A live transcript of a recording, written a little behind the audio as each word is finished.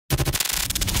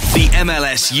The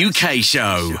MLS UK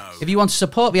Show. If you want to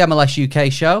support the MLS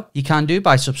UK Show, you can do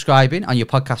by subscribing on your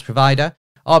podcast provider,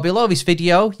 or below this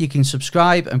video, you can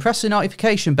subscribe and press the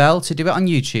notification bell to do it on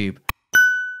YouTube.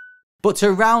 But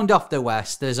to round off the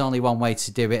West, there's only one way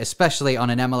to do it, especially on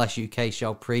an MLS UK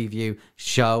Show preview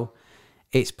show.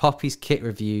 It's Poppy's kit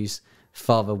reviews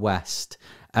for the West.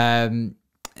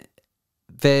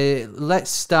 Let's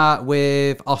start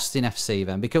with Austin FC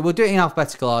then, because we'll do it in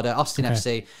alphabetical order. Austin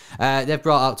FC, they've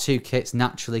brought out two kits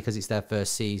naturally because it's their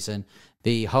first season.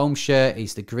 The home shirt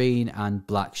is the green and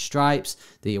black stripes.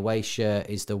 The away shirt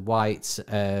is the white.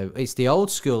 It's the old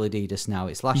school Adidas now.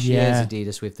 It's last year's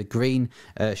Adidas with the green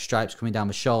stripes coming down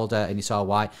the shoulder, and it's all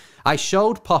white. I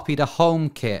showed Poppy the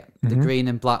home kit, the green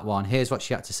and black one. Here's what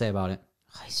she had to say about it.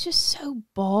 Oh, it's just so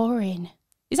boring.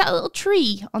 Is that a little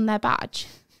tree on their badge?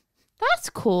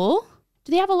 That's cool.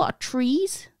 Do they have a lot of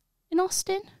trees in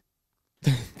Austin?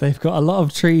 They've got a lot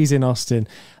of trees in Austin.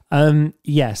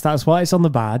 Yes, that's why it's on the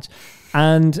badge.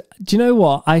 And do you know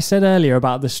what? I said earlier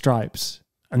about the stripes.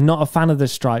 I'm not a fan of the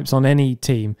stripes on any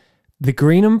team. The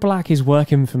green and black is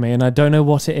working for me, and I don't know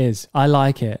what it is. I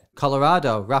like it.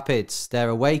 Colorado Rapids, their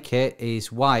away kit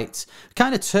is white.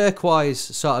 Kind of turquoise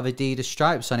sort of Adidas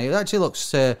stripes on it. It actually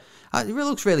looks, it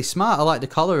looks really smart. I like the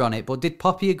colour on it, but did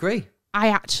Poppy agree? I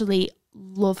actually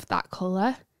love that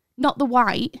colour. Not the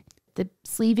white, the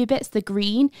sleevey bits, the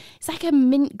green. It's like a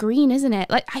mint green, isn't it?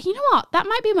 Like, you know what? That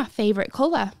might be my favourite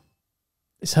colour.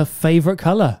 It's her favourite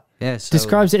colour. Yeah, so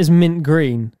describes it as mint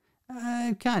green.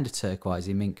 Kind of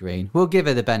turquoisey, mint green. We'll give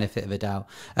her the benefit of the doubt.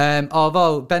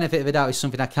 Although benefit of the doubt is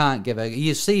something I can't give her.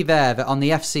 You see there that on the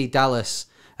FC Dallas,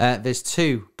 there's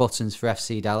two buttons for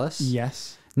FC Dallas.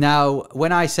 Yes. Now,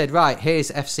 when I said, right,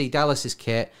 here's FC Dallas's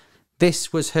kit,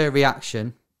 this was her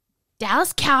reaction.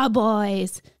 Dallas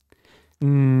Cowboys.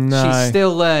 No. She's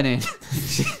still learning.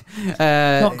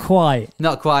 Not quite.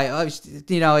 Not quite.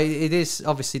 You know, it is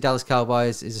obviously Dallas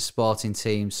Cowboys is a sporting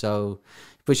team, so,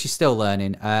 but she's still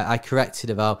learning. I corrected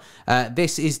her though.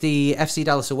 This is the FC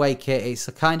Dallas away kit. It's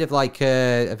kind of like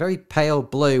a very pale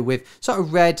blue with sort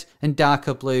of red and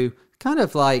darker blue, kind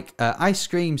of like ice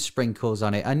cream sprinkles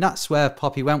on it. And that's where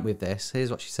Poppy went with this.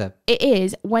 Here's what she said. It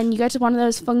is when you go to one of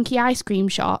those funky ice cream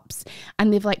shops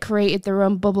and they've like created their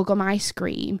own bubblegum ice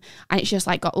cream and it's just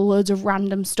like got loads of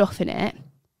random stuff in it.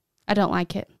 I don't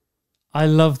like it. I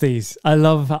love these. I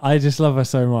just love her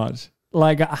so much.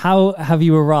 Like, how have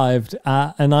you arrived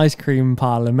at an ice cream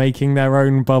parlour making their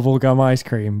own bubblegum ice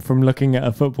cream from looking at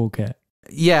a football kit?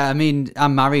 Yeah, I mean,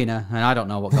 I'm marrying her, and I don't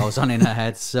know what goes on in her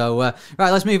head. So,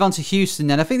 right, let's move on to Houston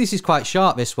then. I think this is quite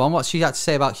short, this one. What's she had to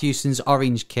say about Houston's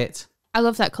orange kit? I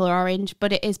love that colour orange,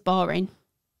 but it is boring.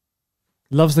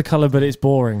 Loves the colour, but it's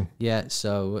boring. Yeah,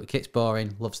 so kit's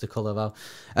boring. Loves the colour,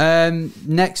 though.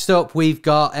 Next up, we've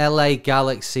got LA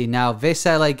Galaxy. Now, this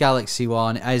LA Galaxy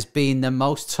one has been the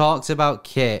most talked about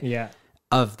kit. Yeah.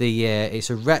 Of the year. It's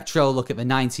a retro look at the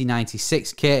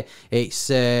 1996 kit. It's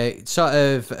sort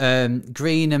of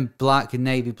green and black and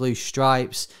navy blue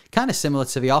stripes, kind of similar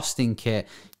to the Austin kit.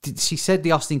 She said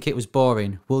the Austin kit was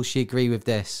boring. Will she agree with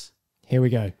this? Here we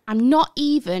go. I'm not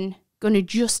even going to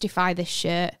justify this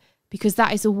shirt because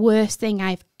that is the worst thing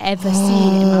I've ever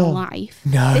seen in my life.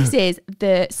 No. This is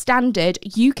the standard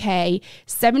UK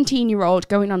 17-year-old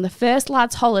going on the first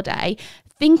lad's holiday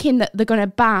thinking that they're going to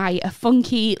buy a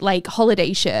funky, like,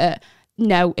 holiday shirt.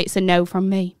 No, it's a no from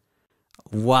me.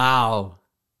 Wow.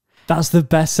 That's the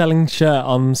best-selling shirt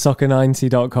on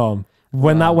soccer90.com.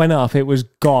 When that went up, it was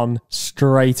gone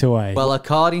straight away. Well,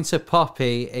 according to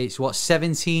Poppy, it's what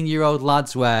 17-year-old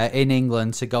lads wear in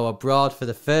England to go abroad for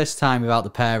the first time without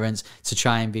the parents to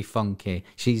try and be funky.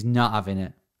 She's not having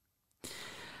it.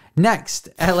 Next,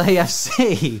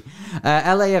 LAFC.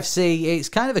 LAFC, it's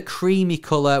kind of a creamy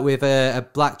colour with a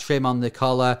black trim on the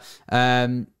collar.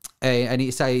 And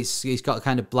it's got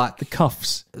kind of black... The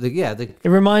cuffs. It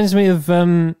reminds me of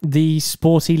the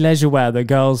sporty leisure wear that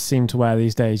girls seem to wear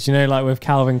these days. You know, like with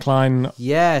Calvin Klein.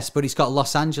 Yes, but it's got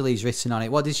Los Angeles written on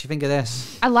it. What did you think of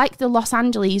this? I like the Los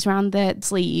Angeles around the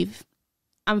sleeve.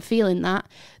 I'm feeling that.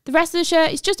 The rest of the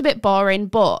shirt is just a bit boring,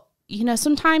 but... You know,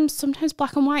 sometimes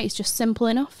black and white is just simple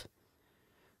enough.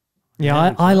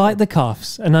 Yeah, I like the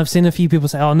cuffs. And I've seen a few people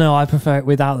say, oh, no, I prefer it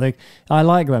without the... I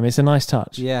like them. It's a nice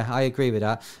touch. Yeah, I agree with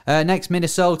that. Next,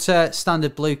 Minnesota.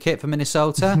 Standard blue kit for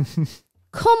Minnesota.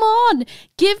 Come on.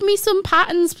 Give me some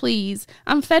patterns, please.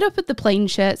 I'm fed up with the plain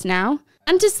shirts now.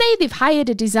 And to say they've hired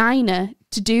a designer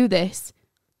to do this...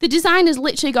 The designer's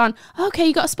literally gone, okay,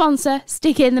 you got a sponsor.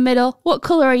 Stick it in the middle. What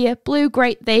colour are you? Blue,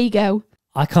 great. There you go.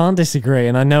 I can't disagree,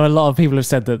 and I know a lot of people have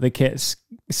said that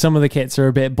some of the kits are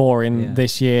a bit boring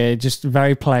this year, just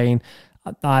very plain.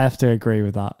 I have to agree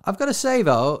with that. I've got to say,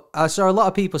 though, I saw a lot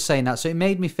of people saying that, so it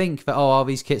made me think that, all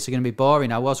these kits are going to be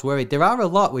boring. I was worried. There are a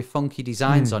lot with funky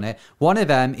designs on it. One of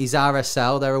them is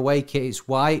RSL. Their away kit is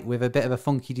white with a bit of a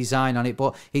funky design on it,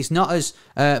 but it's not as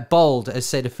bold as,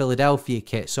 say, the Philadelphia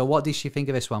kit. So what did you think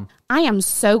of this one? I am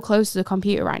so close to the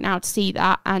computer right now to see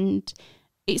that, and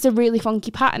it's a really funky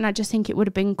pattern. I just think it would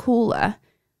have been cooler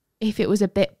if it was a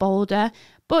bit bolder.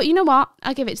 But you know what?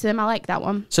 I'll give it to them. I like that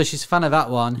one. So she's a fan of that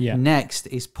one. Yeah. Next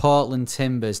is Portland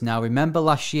Timbers. Now, remember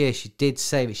last year she did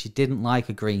say that she didn't like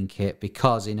a green kit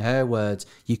because, in her words,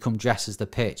 you come dressed as the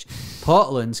pitch.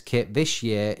 Portland's kit this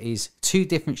year is 2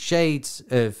 different shades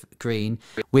of green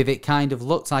with it kind of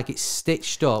looked like it's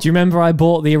stitched up. Do you remember I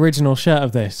bought the original shirt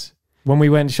of this when we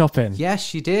went shopping?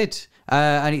 Yes, you did.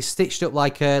 And it's stitched up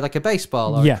like a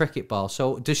baseball or a cricket ball.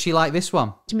 So does she like this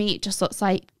one? To me, it just looks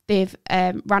like they've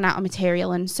run out of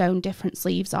material and sewn different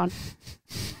sleeves on.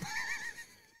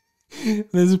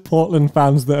 There's Portland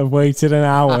fans that have waited an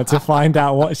hour to find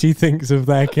out what she thinks of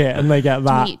their kit, and they get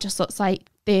that. To me, it just looks like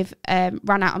they've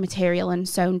run out of material and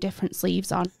sewn different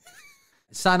sleeves on.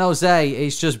 San Jose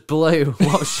is just blue.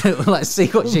 Let's see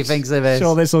what she thinks of this.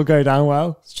 Sure, this will go down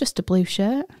well. It's just a blue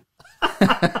shirt.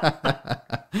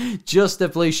 Just a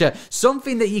blue shirt.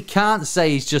 Something that you can't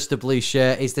say is just a blue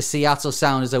shirt is the Seattle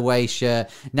Sounders away shirt.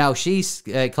 Now, she's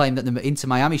claimed that the Inter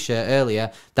Miami shirt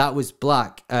earlier, that was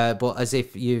black, but as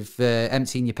if you've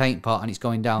emptied your paint pot and it's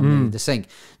going down the sink.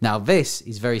 Now, this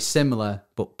is very similar,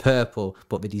 but purple.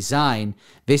 But the design,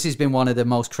 this has been one of the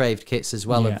most craved kits as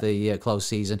well of the close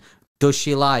season. Does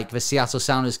she like the Seattle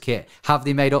Sounders kit? Have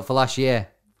they made up for last year?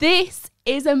 This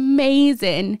is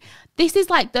amazing. This is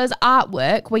like those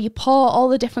artwork where you pour all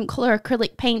the different colour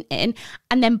acrylic paint in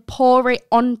and then pour it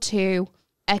onto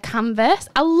a canvas.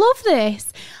 I love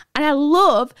this. And I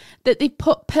love that they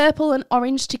put purple and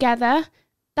orange together.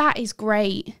 That is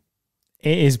great.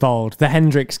 It is bold. The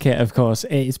Hendrix kit, of course,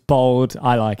 it is bold.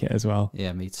 I like it as well.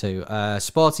 Yeah, me too.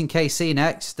 Sporting KC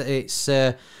next. It's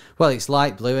it's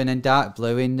light blue and then dark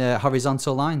blue in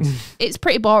horizontal lines. It's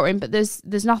pretty boring, but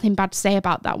there's nothing bad to say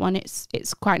about that one.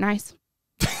 It's quite nice.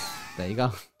 There you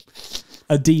go.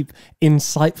 A deep,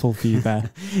 insightful view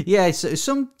there. Yeah, so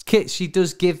some kits she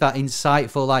does give that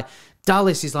insightful, like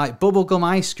Dallas is like bubblegum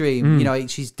ice cream. You know,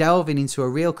 she's delving into a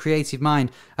real creative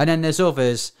mind. And then there's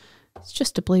others. It's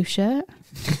just a blue shirt.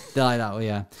 Like that,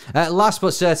 yeah. Last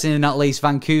but certainly not least,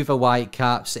 Vancouver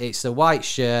Whitecaps. It's a white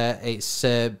shirt. It's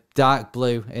dark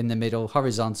blue in the middle,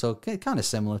 horizontal, kind of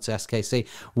similar to SKC.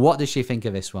 What does she think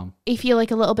of this one? If you're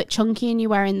like a little bit chunky and you're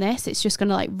wearing this, it's just going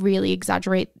to like really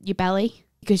exaggerate your belly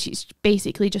because it's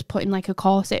basically just putting like a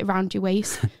corset around your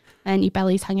waist and your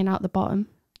belly's hanging out the bottom.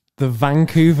 The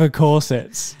Vancouver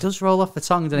corsets. It does roll off the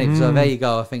tongue, doesn't it? So there you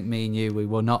go. I think me and you, we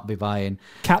will not be buying.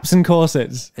 Caps and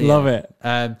corsets. Yeah. Love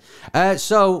it.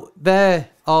 So they're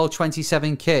all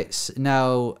 27 kits.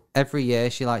 Now, every year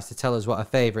she likes to tell us what her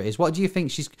favourite is. What do you think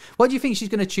she's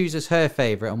going to choose as her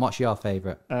favourite, and what's your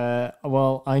favourite?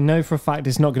 Well, I know for a fact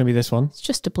it's not going to be this one. It's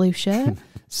just a blue shirt.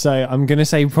 So I'm going to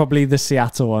say probably the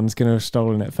Seattle one's going to have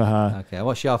stolen it for her. Okay,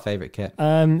 what's your favourite kit?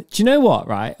 Do you know what,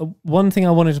 right? One thing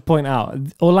I wanted to point out,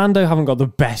 Orlando haven't got the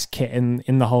best kit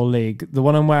in the whole league. The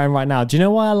one I'm wearing right now, do you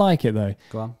know why I like it though?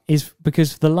 Go on. Is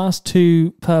because for the last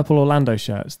 2 purple Orlando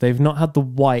shirts, they've not had the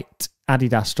white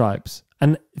Adidas stripes.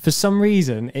 And for some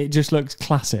reason, it just looks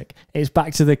classic. It's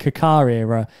back to the Kaká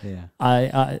era. Yeah.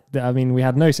 I mean, we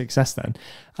had no success then.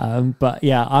 But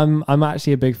yeah, I'm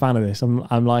actually a big fan of this.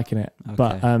 I'm liking it. Okay.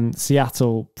 But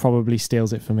Seattle probably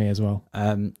steals it for me as well.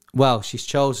 Well, she's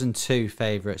chosen 2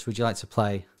 favourites. Would you like to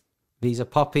play? These are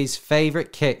Poppy's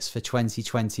favourite kits for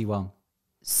 2021.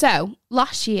 So,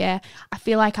 last year, I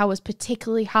feel like I was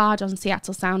particularly hard on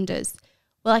Seattle Sounders.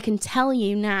 Well, I can tell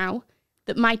you now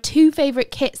that my 2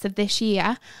 favourite kits of this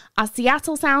year are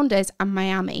Seattle Sounders and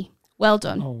Miami. Well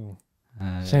done. Oh,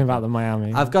 shame about the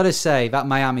Miami. I've got to say, that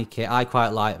Miami kit, I quite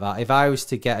like that. If I was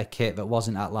to get a kit that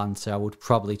wasn't Atlanta, I would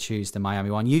probably choose the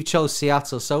Miami one. You chose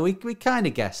Seattle, so we kind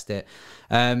of guessed it.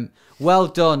 Well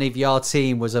done if your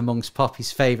team was amongst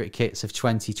Poppy's favourite kits of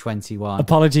 2021.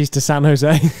 Apologies to San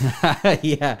Jose.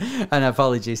 Yeah, and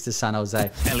apologies to San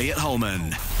Jose. Elliot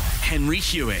Holman, Henry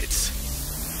Hewitt,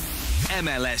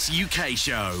 MLS UK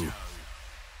Show.